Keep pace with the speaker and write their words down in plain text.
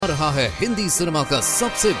रहा है हिंदी सिनेमा का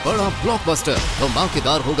सबसे बड़ा ब्लॉकबस्टर।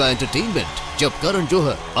 धमाकेदार होगा एंटरटेनमेंट जब करण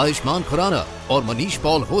जौहर, आयुष्मान खुराना और मनीष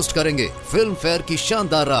पॉल होस्ट करेंगे फिल्म फेयर की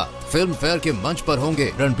शानदार रात। फिल्म फेयर के मंच पर होंगे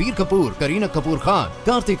रणबीर कपूर, करीना कपूर खान,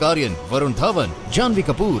 कार्तिक आर्यन, वरुण धवन, जानवी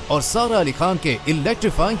कपूर और सारा अली खान के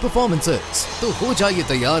इलेक्ट्रीफाइंग परफॉर्मेंसेस। तो हो जाइए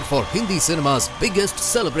तैयार for Hindi cinema's biggest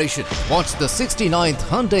celebration. Watch the 69th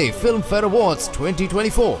Hyundai Film Fair Awards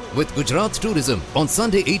 2024 with Gujarat Tourism on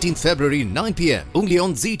Sunday 18th February 9 p.m. only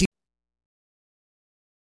on ZT.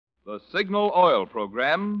 The Signal Oil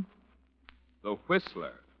Program, The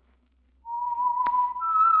Whistler.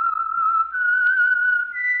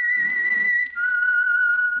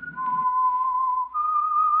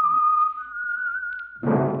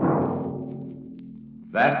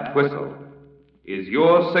 That whistle is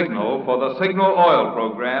your signal for the Signal Oil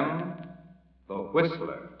Program, The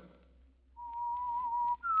Whistler.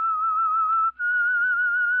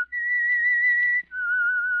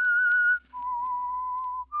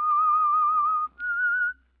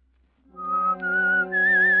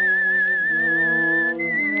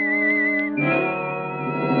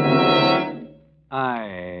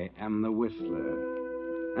 I am the Whistler,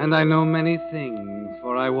 and I know many things,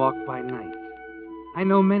 for I walk by night. I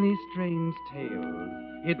know many strange tales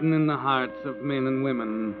hidden in the hearts of men and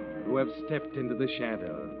women who have stepped into the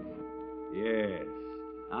shadows. Yes,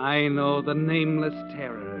 I know the nameless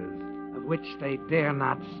terrors of which they dare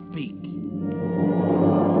not speak.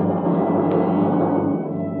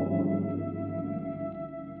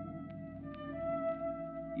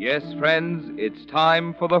 Yes, friends, it's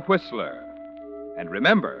time for The Whistler. And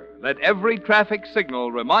remember, let every traffic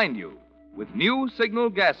signal remind you, with new Signal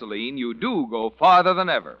gasoline, you do go farther than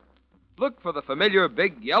ever. Look for the familiar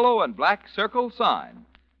big yellow and black circle sign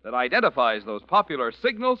that identifies those popular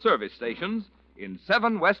Signal service stations in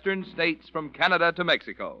 7 western states from Canada to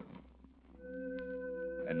Mexico.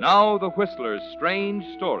 And now, the Whistler's strange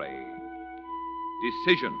story.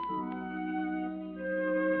 Decision.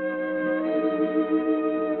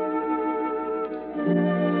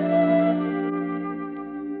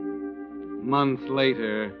 Months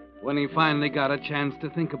later, when he finally got a chance to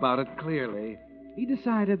think about it clearly, he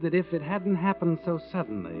decided that if it hadn't happened so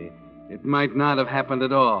suddenly, it might not have happened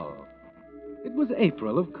at all. It was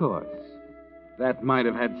April, of course. That might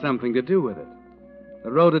have had something to do with it.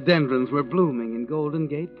 The rhododendrons were blooming in Golden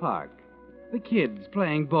Gate Park, the kids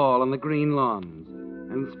playing ball on the green lawns,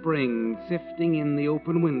 and spring sifting in the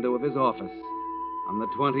open window of his office on the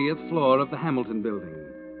 20th floor of the Hamilton Building,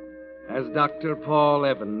 as Dr. Paul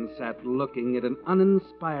Evans sat looking at an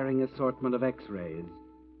uninspiring assortment of x-rays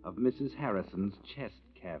of Mrs. Harrison's chest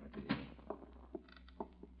cavity.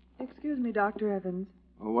 Excuse me, Dr. Evans.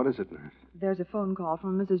 Oh, what is it, nurse? There's a phone call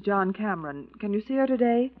from Mrs. John Cameron. Can you see her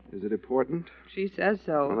today? Is it important? She says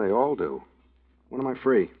so. Well, they all do. When am I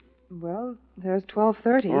free? Well, there's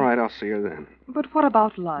 12:30. All right, I'll see her then. But what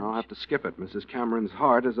about lunch? I'll have to skip it. Mrs. Cameron's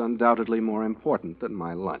heart is undoubtedly more important than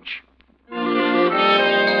my lunch.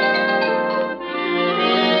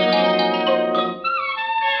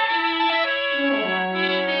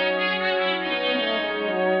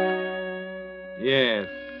 Yes,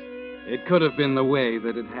 it could have been the way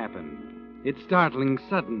that it happened. Its startling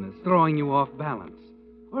suddenness throwing you off balance.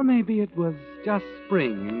 Or maybe it was just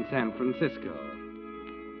spring in San Francisco.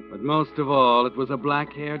 But most of all, it was a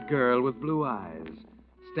black-haired girl with blue eyes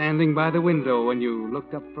standing by the window when you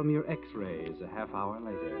looked up from your x-rays a half hour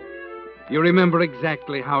later. You remember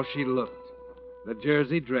exactly how she looked. The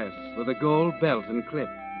jersey dress with a gold belt and clip.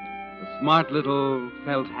 The smart little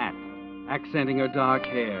felt hat accenting her dark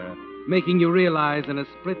hair, making you realize in a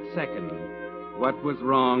split second what was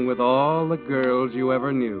wrong with all the girls you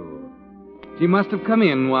ever knew. She must have come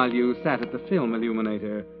in while you sat at the film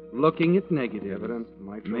illuminator, looking at negatives, Evident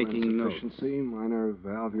mitral making notes. insufficiency, minor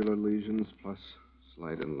valvular lesions, plus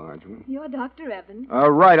slight enlargement. You're Dr. Evans.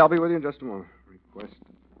 Right, I'll be with you in just a moment. Request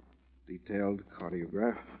detailed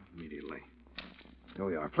cardiograph immediately. Here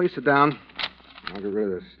we are. Please sit down. I'll get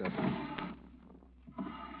rid of this stuff.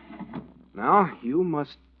 Now, you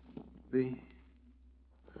must be...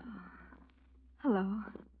 Hello.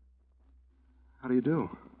 How do you do?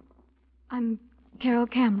 I'm Carol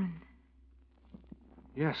Cameron.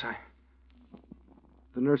 Yes,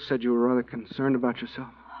 The nurse said you were rather concerned about yourself.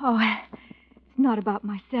 Oh, it's not about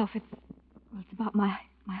myself. It's about my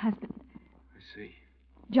husband. I see.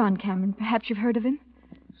 John Cameron. Perhaps you've heard of him?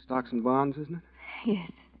 Stocks and bonds, isn't it?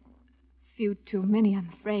 Yes. Few too many, I'm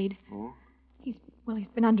afraid. Oh? He's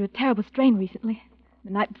been under a terrible strain recently.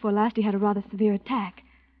 The night before last, he had a rather severe attack.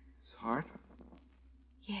 His heart?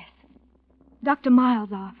 Yes. Dr.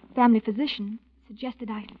 Miles, our family physician, suggested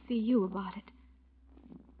I see you about it.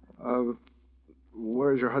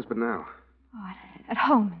 Where's your husband now? Oh, at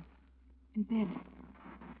home. In bed.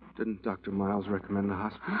 Didn't Dr. Miles recommend the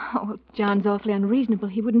hospital? Oh, well, John's awfully unreasonable.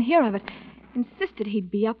 He wouldn't hear of it. Insisted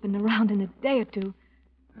he'd be up and around in a day or two.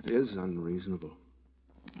 That is unreasonable.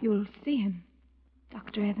 You'll see him,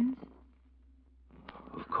 Dr. Evans.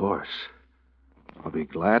 Of course. I'll be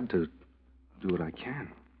glad to do what I can.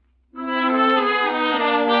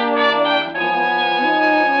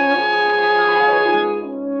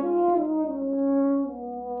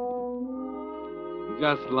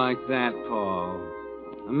 Just like that, Paul.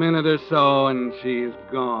 A minute or so, and she's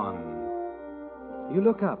gone. You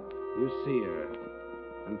look up, you see her.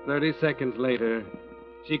 And 30 seconds later,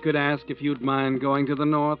 she could ask if you'd mind going to the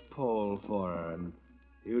North Pole for her, and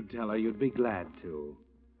you'd tell her you'd be glad to.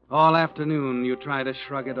 All afternoon, you try to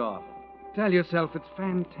shrug it off. Tell yourself it's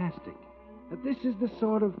fantastic, that this is the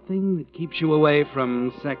sort of thing that keeps you away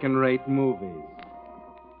from second-rate movies.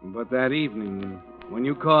 But that evening, when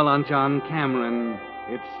you call on John Cameron,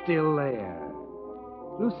 it's still there.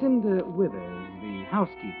 Lucinda Withers, the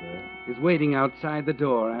housekeeper, is waiting outside the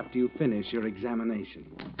door after you finish your examination.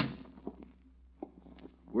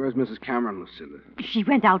 Where's Mrs. Cameron, Lucinda? She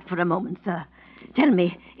went out for a moment, sir. Tell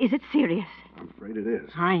me, is it serious? I'm afraid it is.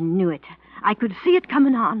 I knew it. I could see it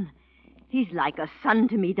coming on. He's like a son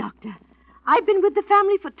to me, Doctor. I've been with the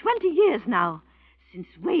family for 20 years now, since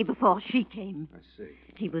way before she came. I see.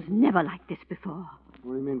 He was never like this before.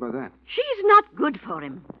 What do you mean by that? She's not good for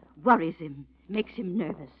him. Worries him. Makes him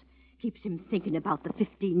nervous. Keeps him thinking about the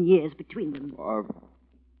 15 years between them.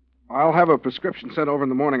 I'll have a prescription sent over in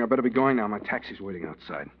the morning. I better be going now. My taxi's waiting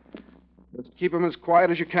outside. Let's keep him as quiet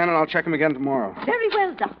as you can, and I'll check him again tomorrow. Very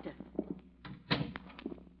well, Doctor.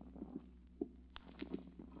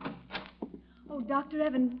 Oh, Dr.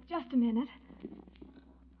 Evans, just a minute.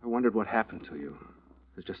 I wondered what happened to you.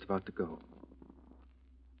 I was just about to go.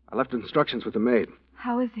 I left instructions with the maid.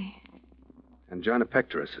 How is he? Angina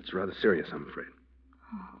pectoris. It's rather serious, I'm afraid.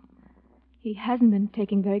 Oh, he hasn't been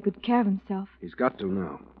taking very good care of himself. He's got to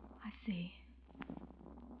now. I see.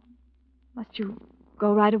 Must you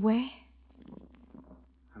go right away?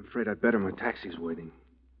 I'm afraid I'd better. My taxi's waiting.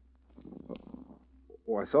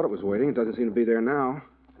 Oh, I thought it was waiting. It doesn't seem to be there now.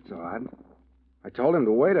 It's odd. I told him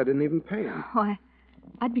to wait. I didn't even pay him. Oh,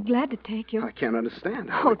 I'd be glad to take you. I can't understand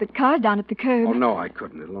how. Oh, the car's down at the curb. Oh, no, I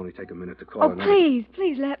couldn't. It'll only take a minute to call Oh, another.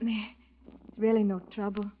 please let me. It's really no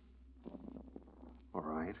trouble. All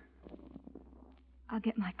right. I'll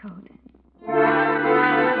get my coat.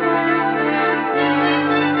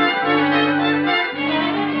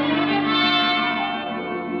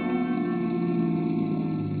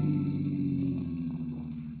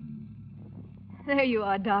 There you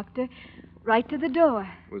are, Doctor. Right to the door.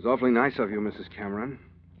 It was awfully nice of you, Mrs. Cameron.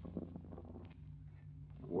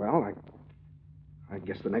 Well, I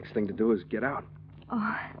guess the next thing to do is get out.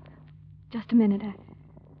 Oh, just a minute.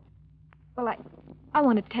 I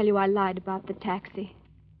want to tell you I lied about the taxi.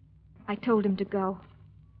 I told him to go.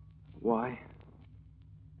 Why?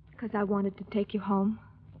 Because I wanted to take you home.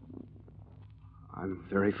 I'm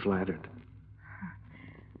very flattered.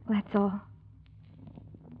 That's all.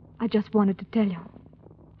 I just wanted to tell you.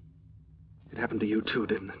 It happened to you, too,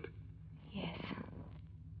 didn't it? Yes.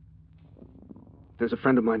 There's a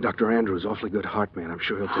friend of mine, Dr. Andrews, awfully good heart man. I'm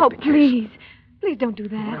sure he'll take Oh, the case. please. Please don't do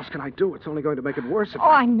What that. else can I do? It's only going to make it worse if Oh,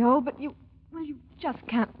 I know, but you just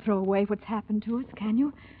can't throw away what's happened to us, can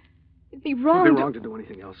you? It'd be wrong It'd be wrong to do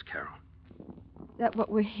anything else, Carol. Is that what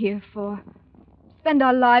we're here for? Spend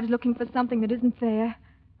our lives looking for something that isn't there.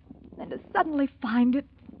 Then to suddenly find it,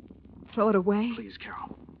 throw it away. Please,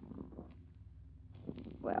 Carol.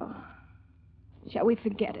 Well, shall we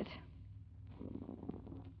forget it?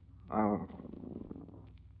 I'll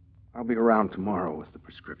be around tomorrow with the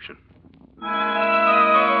prescription.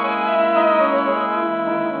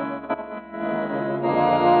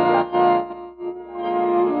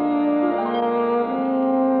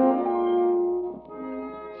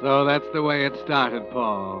 So that's the way it started,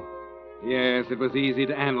 Paul. Yes, it was easy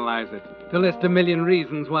to analyze it, to list a million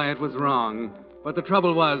reasons why it was wrong. But the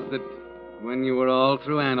trouble was that when you were all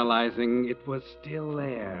through analyzing, it was still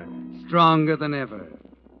there, stronger than ever.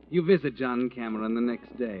 You visit John Cameron the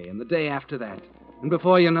next day, and the day after that. And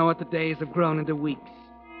before you know it, the days have grown into weeks.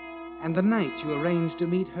 And the night you arrange to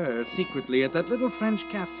meet her secretly at that little French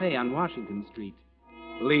cafe on Washington Street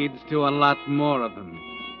leads to a lot more of them.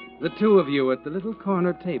 The two of you at the little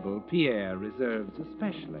corner table Pierre reserves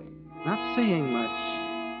especially, not saying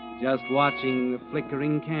much, just watching the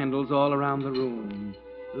flickering candles all around the room,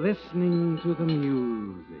 listening to the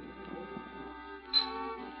music.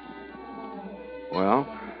 Well,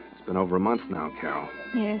 it's been over a month now, Carol.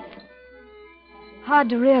 Yes. Hard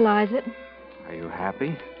to realize it. Are you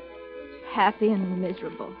happy? Happy and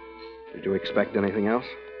miserable. Did you expect anything else?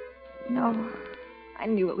 No, I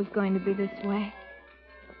knew it was going to be this way.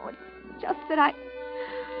 Oh, it's just that I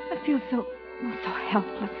feel so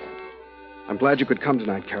helpless. I'm glad you could come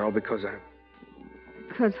tonight, Carol, because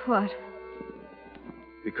Because what?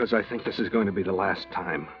 Because I think this is going to be the last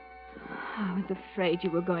time. I was afraid you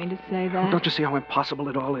were going to say Oh, that. don't you see how impossible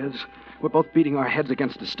it all is? We're both beating our heads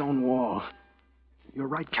against a stone wall. You're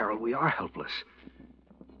right, Carol. We are helpless.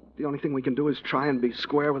 The only thing we can do is try and be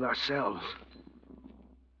square with ourselves.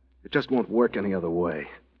 It just won't work any other way.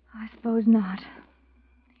 I suppose not.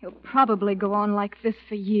 He'll probably go on like this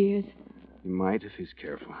for years. He might if he's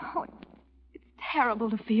careful. Oh, it's terrible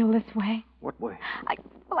to feel this way. What way?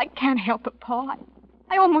 I can't help it, Paul.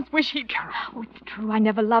 I almost wish he'd... Carol. Oh, it's true. I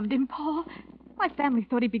never loved him, Paul. My family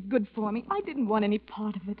thought he'd be good for me. I didn't want any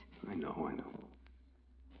part of it. I know.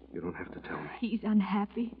 You don't have to tell me. He's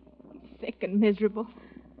unhappy. He's sick and miserable.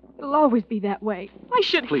 It'll always be that way. Why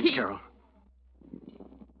should Please, he... Carol.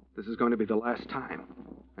 This is going to be the last time.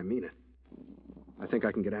 I mean it. I think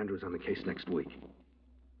I can get Andrews on the case next week.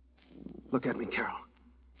 Look at me, Carol.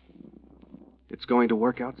 It's going to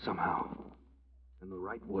work out somehow. In the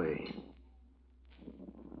right way.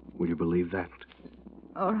 Will you believe that?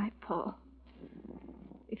 All right, Paul.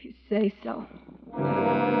 If you say so.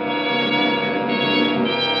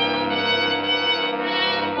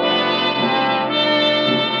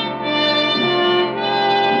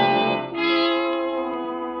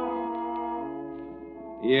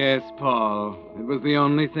 Yes, Paul. It was the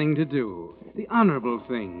only thing to do. The honorable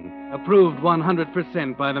thing. Approved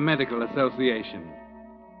 100% by the Medical Association.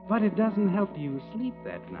 But it doesn't help you sleep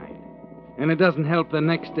that night. And it doesn't help the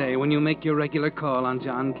next day when you make your regular call on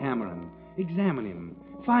John Cameron. Examine him.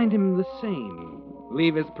 Find him the same.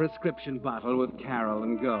 Leave his prescription bottle with Carol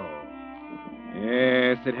and go.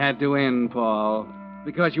 Yes, it had to end, Paul.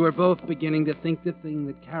 Because you were both beginning to think the thing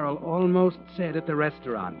that Carol almost said at the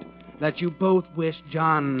restaurant. That you both wished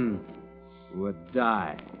John would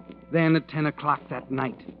die. Then at 10 o'clock that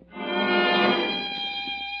night.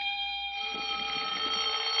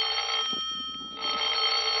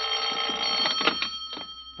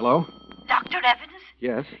 Hello? Dr. Evans?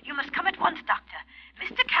 Yes? You must come at once, Doctor.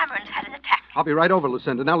 Mr. Cameron's had an attack. I'll be right over,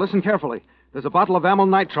 Lucinda. Now listen carefully. There's a bottle of amyl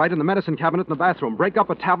nitrite in the medicine cabinet in the bathroom. Break up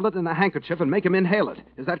a tablet in a handkerchief and make him inhale it.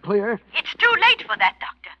 Is that clear? It's too late for that,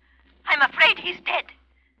 Doctor. I'm afraid he's dead.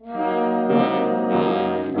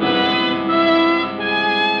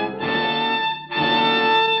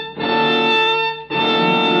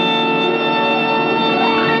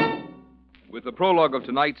 With the prologue of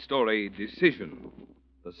tonight's story, Decision,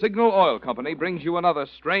 the Signal Oil Company brings you another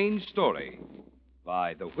strange story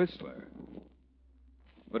by The Whistler.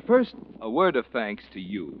 But first, a word of thanks to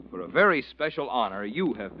you for a very special honor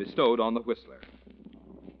you have bestowed on The Whistler.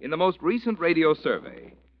 In the most recent radio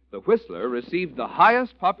survey, The Whistler received the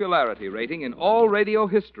highest popularity rating in all radio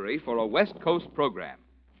history for a West Coast program.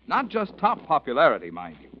 Not just top popularity,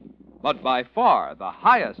 mind you, but by far the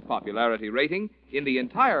highest popularity rating in the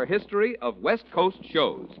entire history of West Coast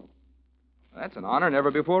shows. That's an honor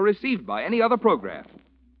never before received by any other program.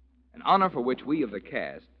 An honor for which we of the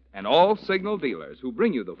cast and all signal dealers who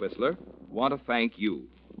bring you The Whistler want to thank you.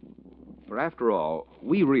 For after all,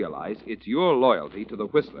 we realize it's your loyalty to The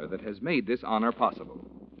Whistler that has made this honor possible.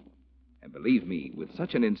 And believe me, with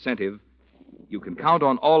such an incentive, you can count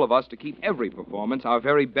on all of us to keep every performance our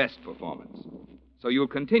very best performance. So you'll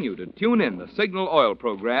continue to tune in the Signal Oil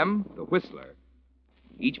program, The Whistler,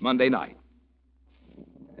 each Monday night.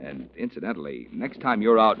 And incidentally, next time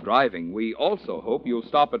you're out driving, we also hope you'll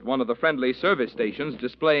stop at one of the friendly service stations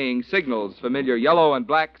displaying Signal's familiar yellow and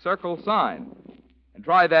black circle sign. And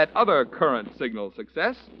try that other current Signal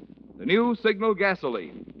success, the new Signal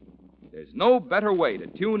gasoline. There's no better way to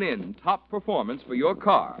tune in top performance for your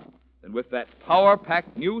car than with that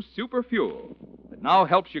power-packed new super fuel that now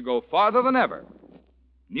helps you go farther than ever.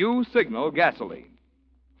 New Signal gasoline.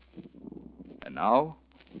 And now,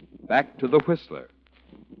 back to The Whistler.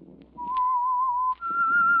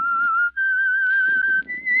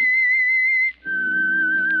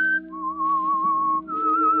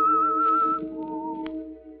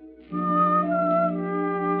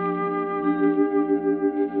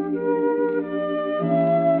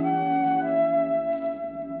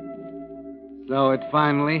 So it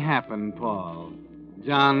finally happened, Paul.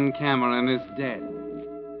 John Cameron is dead.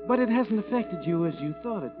 But it hasn't affected you as you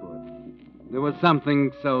thought it would. There was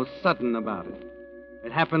something so sudden about it.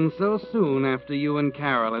 It happened so soon after you and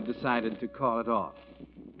Carol had decided to call it off.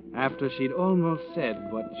 After she'd almost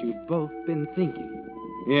said what you'd both been thinking.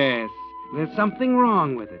 Yes, there's something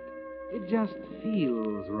wrong with it. It just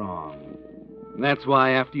feels wrong. That's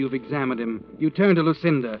why, after you've examined him, you turn to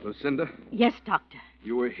Lucinda. Lucinda, Yes, Doctor.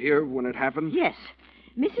 you were here when it happened? Yes.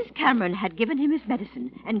 Mrs. Cameron had given him his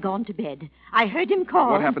medicine and gone to bed. I heard him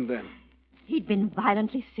call. What happened then? He'd been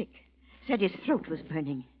violently sick. Said his throat was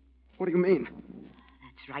burning. What do you mean?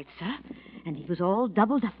 That's right, sir. And he was all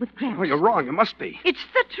doubled up with cramps. Oh, you're wrong. You must be. It's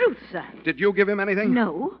the truth, sir. Did you give him anything?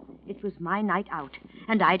 No, it was my night out.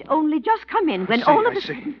 And I'd only just come in when I see, all of I a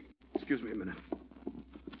see. Excuse me a minute.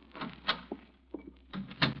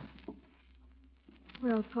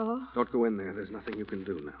 Well, Paul, Don't go in there. There's nothing you can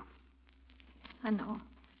do now. I know.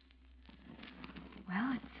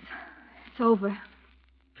 Well, it's over.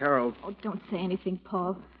 Carol, Oh, don't say anything,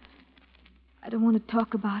 Paul. I don't want to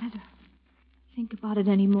talk about it or think about it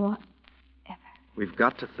anymore. Ever. we've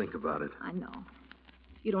got to think about it. I know.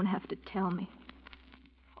 You don't have to tell me.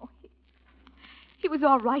 Oh, he was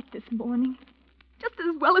all right this morning. Just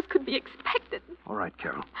as well as could be expected. All right,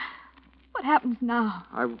 Carol. What happens now?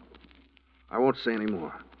 I won't say any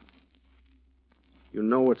more. You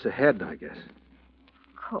know what's ahead, I guess.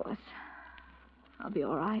 Of course. I'll be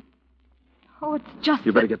all right. Oh, it's just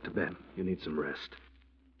You better get to bed. You need some rest.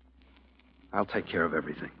 I'll take care of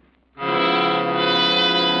everything.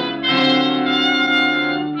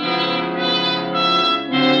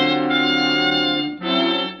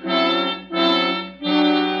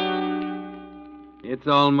 It's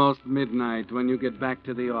almost midnight when you get back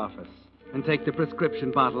to the office and take the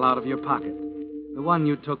prescription bottle out of your pocket, the one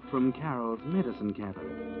you took from Carol's medicine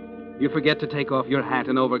cabinet. You forget to take off your hat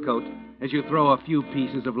and overcoat as you throw a few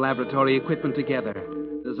pieces of laboratory equipment together,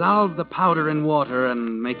 dissolve the powder in water,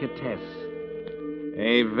 and make a test.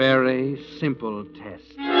 A very simple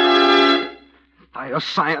test.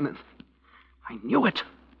 Thiocyanin. I knew it.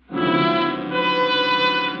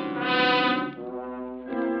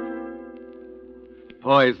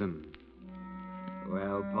 Poison.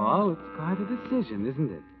 Well, Paul, it's quite a decision,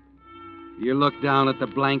 isn't it? You look down at the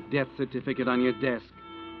blank death certificate on your desk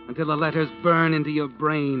until the letters burn into your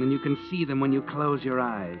brain and you can see them when you close your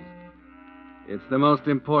eyes. It's the most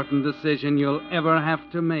important decision you'll ever have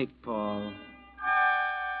to make, Paul. Is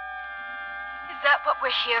that what we're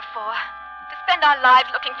here for? To spend our lives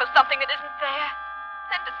looking for something that isn't there,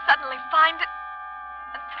 then to suddenly find it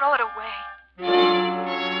and throw it away?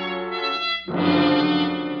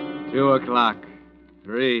 2 o'clock.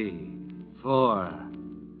 3, 4.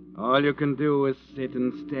 All you can do is sit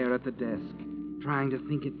and stare at the desk, trying to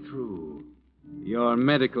think it through. Your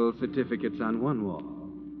medical certificate's on one wall,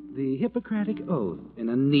 the Hippocratic Oath in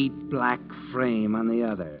a neat black frame on the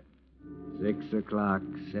other. 6 o'clock,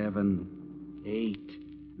 7, 8.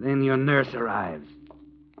 Then your nurse arrives.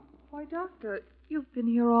 Why, Doctor, you've been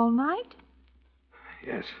here all night?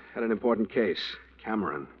 Yes, had an important case.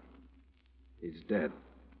 Cameron. He's dead.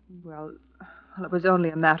 Well, it was only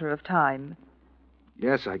a matter of time.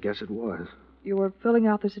 Yes, I guess it was. You were filling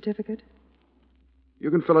out the certificate?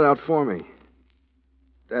 You can fill it out for me.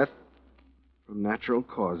 Death from natural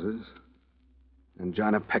causes.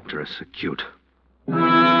 Angina pectoris acute.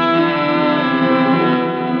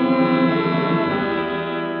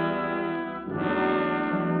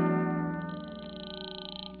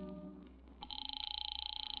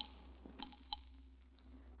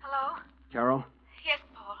 Hello? Carol, Yes,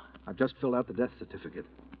 Paul. I've just filled out the death certificate.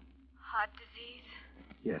 Heart disease?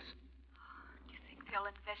 Yes. Do you think they'll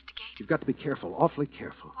investigate? You've got to be careful, awfully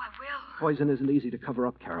careful. Oh, I will. Poison isn't easy to cover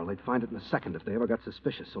up, Carol. They'd find it in a second if they ever got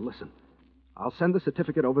suspicious. So listen. I'll send the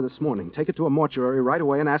certificate over this morning. Take it to a mortuary right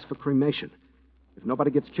away and ask for cremation. If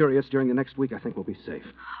nobody gets curious during the next week, I think we'll be safe. All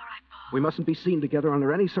right, Paul. We mustn't be seen together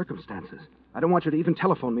under any circumstances. I don't want you to even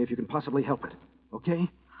telephone me if you can possibly help it. Okay? Okay.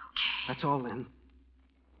 That's all then.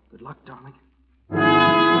 Good luck, darling.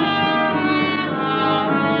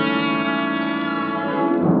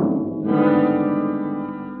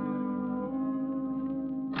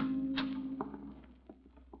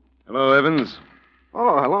 Hello, Evans.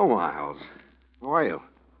 Oh, hello, Miles. How are you?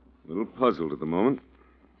 A little puzzled at the moment.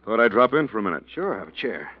 Thought I'd drop in for a minute. Sure, have a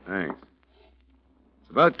chair. Thanks.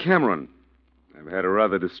 It's about Cameron. I've had a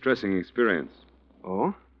rather distressing experience.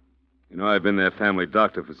 Oh? You know, I've been their family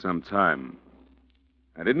doctor for some time.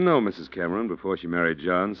 I didn't know Mrs. Cameron before she married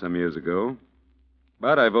John some years ago,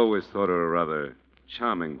 but I've always thought her a rather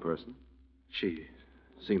charming person. She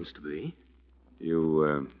seems to be.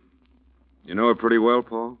 You know her pretty well,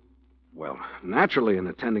 Paul? Well, naturally, in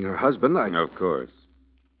attending her husband, Of course.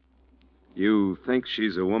 You think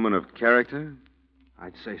she's a woman of character?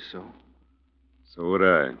 I'd say so. So would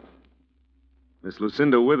I. Miss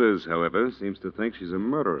Lucinda Withers, however, seems to think she's a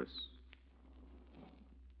murderess.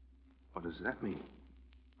 What does that mean?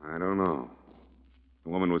 I don't know. The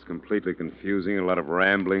woman was completely confusing, a lot of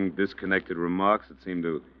rambling, disconnected remarks that seemed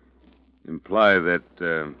to imply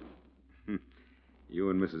that you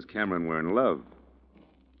and Mrs. Cameron were in love.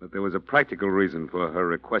 But there was a practical reason for her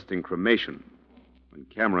requesting cremation, when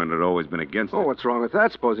Cameron had always been against it. Oh, what's wrong with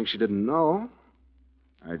that, supposing she didn't know?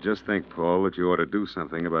 I just think, Paul, that you ought to do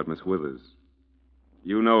something about Miss Withers.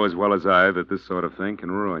 You know as well as I that this sort of thing can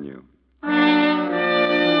ruin you.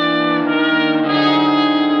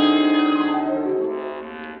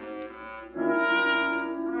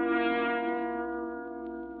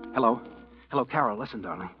 Hello? Hello, Carol. Listen,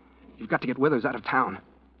 darling. You've got to get Withers out of town.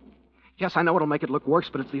 Yes, I know it'll make it look worse,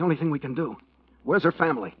 but it's the only thing we can do. Where's her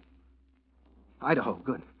family? Idaho.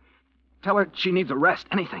 Good. Tell her she needs a rest.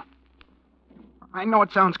 Anything. I know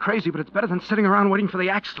it sounds crazy, but it's better than sitting around waiting for the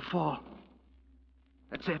axe to fall.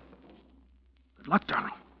 That's it. Good luck,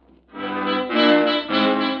 darling.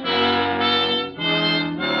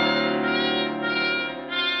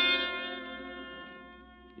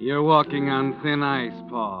 You're walking on thin ice,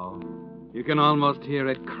 Paul. You can almost hear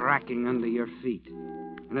it cracking under your feet.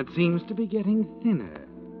 And it seems to be getting thinner.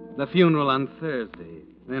 The funeral on Thursday,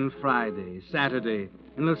 then Friday, Saturday,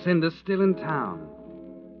 and Lucinda's still in town.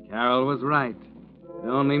 Carol was right. It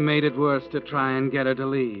only made it worse to try and get her to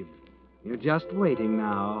leave. You're just waiting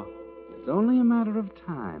now. It's only a matter of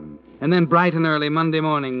time. And then bright and early Monday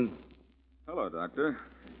morning. Hello, Doctor.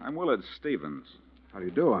 I'm Willard Stevens. How do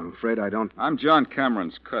you do? I'm afraid I don't... I'm John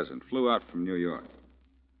Cameron's cousin. Flew out from New York.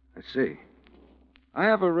 I see. I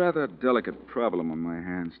have a rather delicate problem on my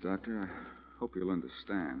hands, Doctor. I hope you'll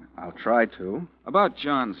understand. I'll try to. About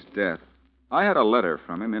John's death, I had a letter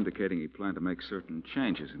from him indicating he planned to make certain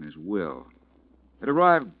changes in his will. It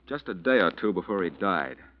arrived just a day or two before he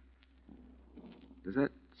died. Does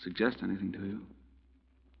that suggest anything to you?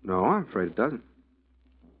 No, I'm afraid it doesn't.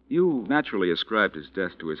 You naturally ascribed his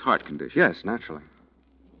death to his heart condition. Yes, naturally.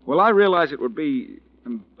 Well, I realize it would be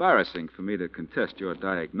embarrassing for me to contest your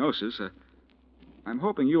diagnosis. I'm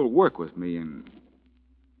hoping you'll work with me in...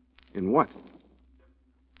 In what?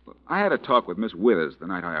 Well, I had a talk with Miss Withers the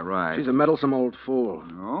night I arrived. She's a meddlesome old fool.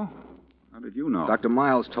 No? How did you know? Dr.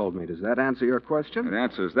 Miles told me. Does that answer your question? It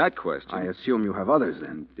answers that question. I assume you have others,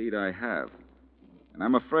 then. Indeed, I have. And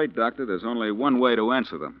I'm afraid, Doctor, there's only one way to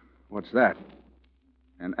answer them. What's that?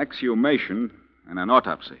 An exhumation and an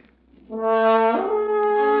autopsy.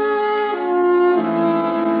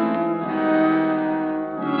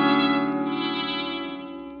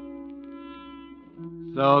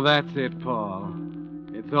 So that's it, Paul.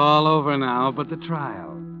 It's all over now but the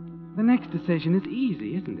trial. The next decision is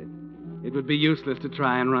easy, isn't it? It would be useless to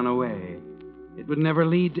try and run away. It would never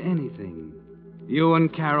lead to anything. You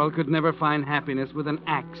and Carol could never find happiness with an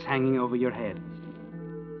axe hanging over your heads.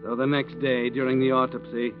 So the next day, during the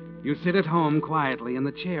autopsy, you sit at home quietly in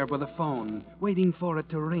the chair by the phone, waiting for it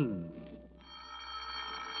to ring.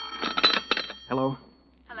 Hello?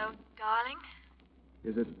 Hello, darling.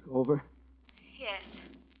 Is it over? Yes.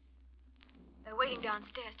 They're waiting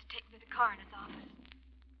downstairs to take me to the coroner's office.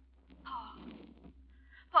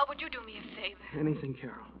 Paul, would you do me a favor? Anything,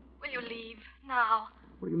 Carol. Will you leave now?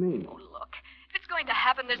 What do you mean? Oh, look. If it's going to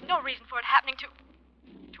happen, there's no reason for it happening to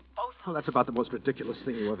both of Oh, that's about the most ridiculous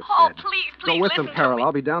thing you ever Paul, said. please, Go with them, listen Carol. to me.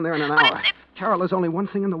 I'll be down there in an But hour. Carol, there's only one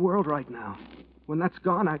thing in the world right now. When that's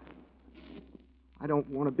gone, I don't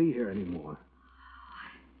want to be here anymore.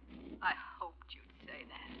 I hoped you'd say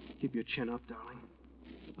that. Keep your chin up, darling.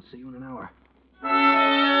 I'll see you in an hour.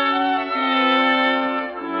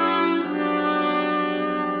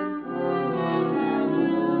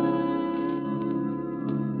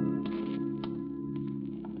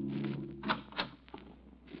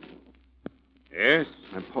 Yes?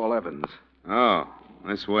 I'm Paul Evans. Oh,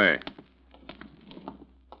 this way.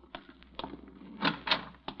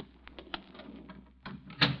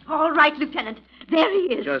 All right, Lieutenant. There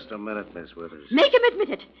he is. Just a minute, Miss Withers. Make him admit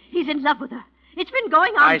it. He's in love with her. It's been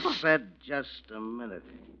going on I for... said just a minute.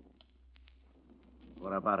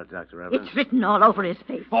 What about it, Dr. Evans? It's written all over his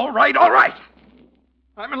face. All right, all right.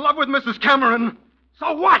 I'm in love with Mrs. Cameron.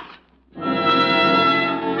 So what?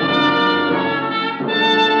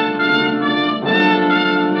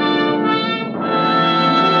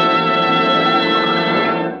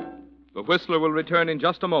 The Whistler will return in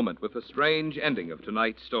just a moment with the strange ending of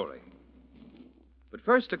tonight's story. But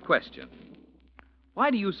first, a question.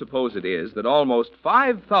 Why do you suppose it is that almost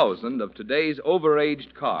 5,000 of today's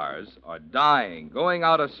overaged cars are dying, going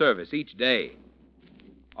out of service each day?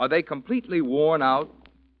 Are they completely worn out?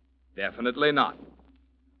 Definitely not.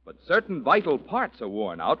 But certain vital parts are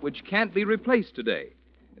worn out which can't be replaced today.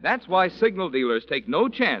 That's why signal dealers take no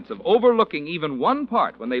chance of overlooking even one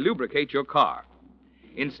part when they lubricate your car.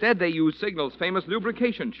 Instead, they use Signal's famous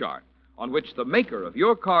lubrication chart, on which the maker of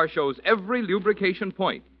your car shows every lubrication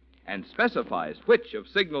point and specifies which of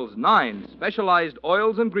Signal's 9 specialized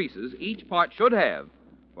oils and greases each part should have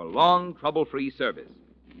for long, trouble-free service.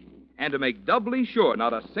 And to make doubly sure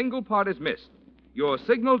not a single part is missed, your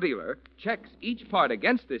Signal dealer checks each part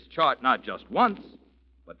against this chart not just once,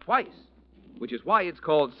 but twice, which is why it's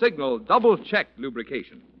called Signal Double-Check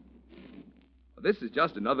Lubrication. This is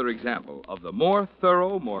just another example of the more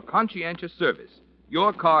thorough, more conscientious service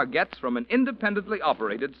your car gets from an independently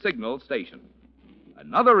operated Signal station.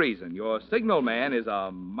 Another reason your Signal man is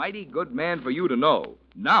a mighty good man for you to know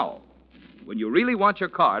now, when you really want your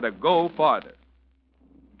car to go farther.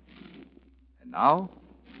 And now,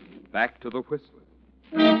 back to the Whistler.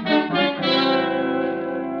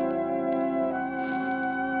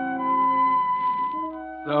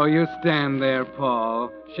 So you stand there,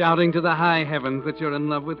 Paul, shouting to the high heavens that you're in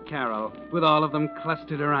love with Carol, with all of them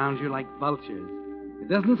clustered around you like vultures. It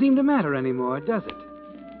doesn't seem to matter anymore, does it?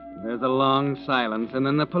 There's a long silence, and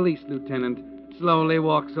then the police lieutenant slowly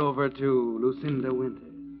walks over to Lucinda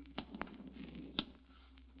Winters.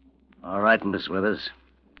 All right, Miss Withers.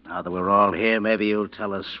 Now that we're all here, maybe you'll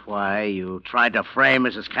tell us why you tried to frame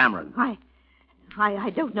Mrs. Cameron. Why, I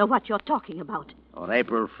don't know what you're talking about. On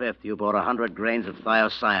April 5th, you bought 100 grains of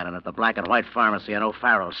thiocyanin at the Black and White Pharmacy on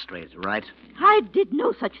O'Farrell Street, right? I did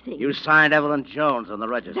no such thing. You signed Evelyn Jones on the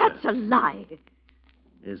register. That's a lie.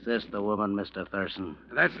 Is this the woman, Mr. Thurston?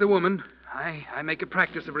 That's the woman. I make a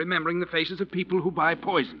practice of remembering the faces of people who buy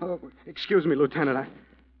poison. Oh, excuse me, Lieutenant.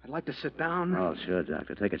 I'd like to sit down. Oh, sure,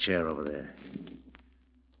 Doctor. Take a chair over there.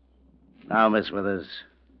 Now, Miss Withers,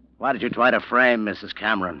 why did you try to frame Mrs.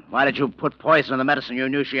 Cameron? Why did you put poison in the medicine you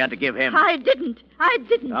knew she had to give him? I didn't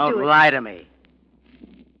do Don't it. lie to me.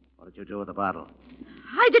 What did you do with the bottle?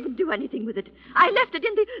 I didn't do anything with it. I left it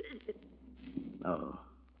in the... Oh.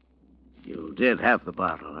 You did have the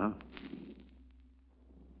bottle, huh?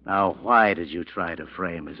 Now, why did you try to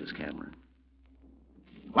frame Mrs. Cameron?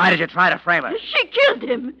 Why did you try to frame her? She killed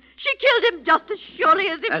him. She killed him just as surely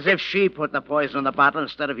as if... As if she put the poison in the bottle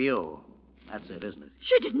instead of you. That's it, isn't it?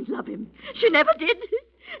 She didn't love him. She never did.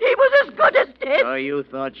 He was as good as dead. So you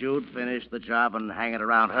thought you'd finish the job and hang it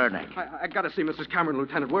around her neck? I got to see Mrs. Cameron,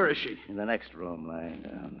 Lieutenant. Where is she? In the next room, lying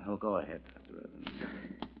down. Oh, go ahead, Dr. Evans.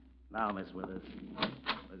 Now, Miss Withers,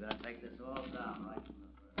 we're going to take this all down right from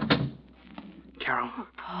the first. Carol.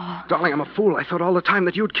 Paul. Darling, I'm a fool. I thought all the time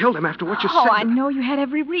that you'd killed him after what you said. Oh, I know you had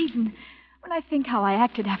every reason. When I think how I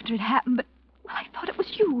acted after it happened, but I thought it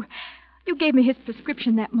was you. You gave me his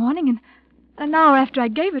prescription that morning, and an hour after I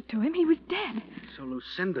gave it to him, he was dead. So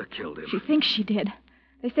Lucinda killed him. She thinks she did.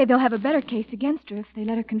 They say they'll have a better case against her if they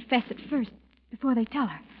let her confess it first, before they tell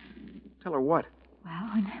her. Tell her what?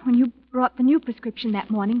 Well, when you brought the new prescription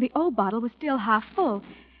that morning, the old bottle was still half full,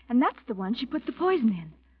 and that's the one she put the poison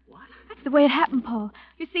in. What? That's the way it happened, Paul.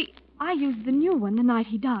 You see, I used the new one the night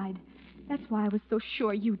he died. That's why I was so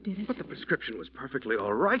sure you did it. But the prescription was perfectly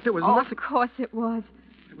all right. There was Oh, nothing... of course it was.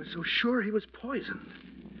 I was so sure he was poisoned.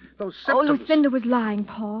 Those Oh, symptoms... Lucinda was lying,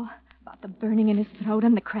 Paul, about the burning in his throat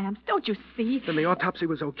and the cramps. Don't you see? Then the autopsy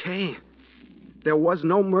was okay. There was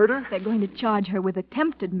no murder? They're going to charge her with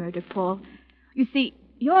attempted murder, Paul. You see,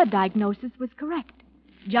 your diagnosis was correct.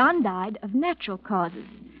 John died of natural causes.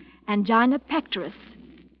 Angina pectoris.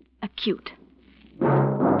 Acute.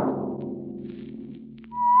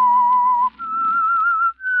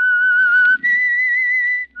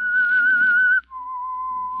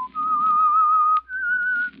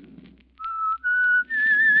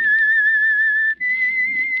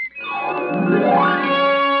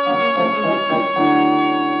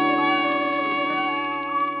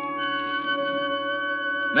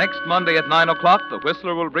 Next Monday at 9 o'clock, The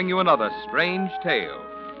Whistler will bring you another strange tale.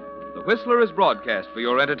 The Whistler is broadcast for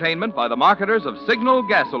your entertainment by the marketers of Signal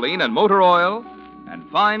gasoline and motor oil and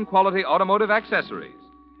fine quality automotive accessories,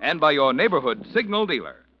 and by your neighborhood Signal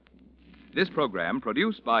dealer. This program,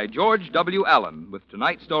 produced by George W. Allen, with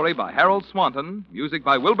tonight's story by Harold Swanton, music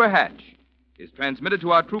by Wilbur Hatch, is transmitted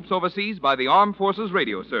to our troops overseas by the Armed Forces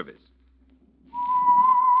Radio Service.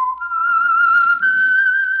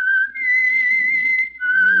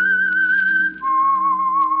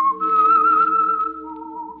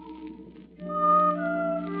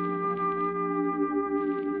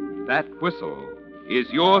 That whistle is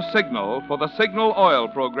your signal for the Signal Oil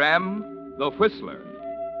program, The Whistler.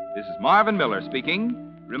 This is Marvin Miller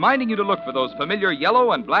speaking, reminding you to look for those familiar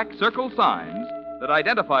yellow and black circle signs that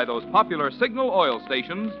identify those popular Signal Oil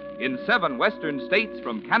stations in 7 western states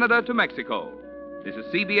from Canada to Mexico. This is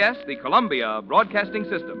CBS, the Columbia Broadcasting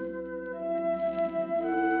System.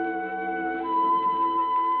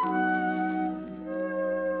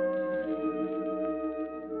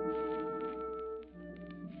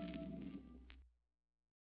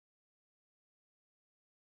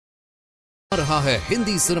 रहा है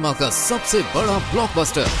Hindi cinema का सबसे बड़ा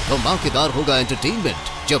blockbuster धमाकेदार होगा entertainment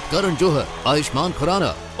जब करण जौहर, आयुष्मान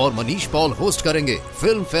खुराना और Manish Paul host करेंगे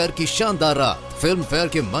फिल्म फेयर की शानदार रात। फिल्म फेयर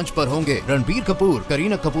के मंच पर होंगे रणबीर कपूर,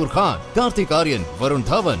 करीना कपूर खान, कार्तिक आर्यन, वरुण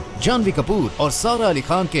धवन, जानवी कपूर और सारा अली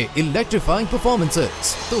खान के इलेक्ट्रीफाइंग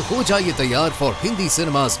परफॉर्मेंसेस। तो हो जाइए तैयार for Hindi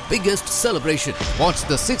cinema's biggest celebration. Watch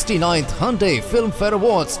the 69th Hyundai Film Fair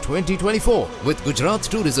Awards 2024 with Gujarat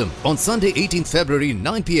Tourism on Sunday 18th February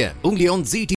 9 p.m. only on ZT.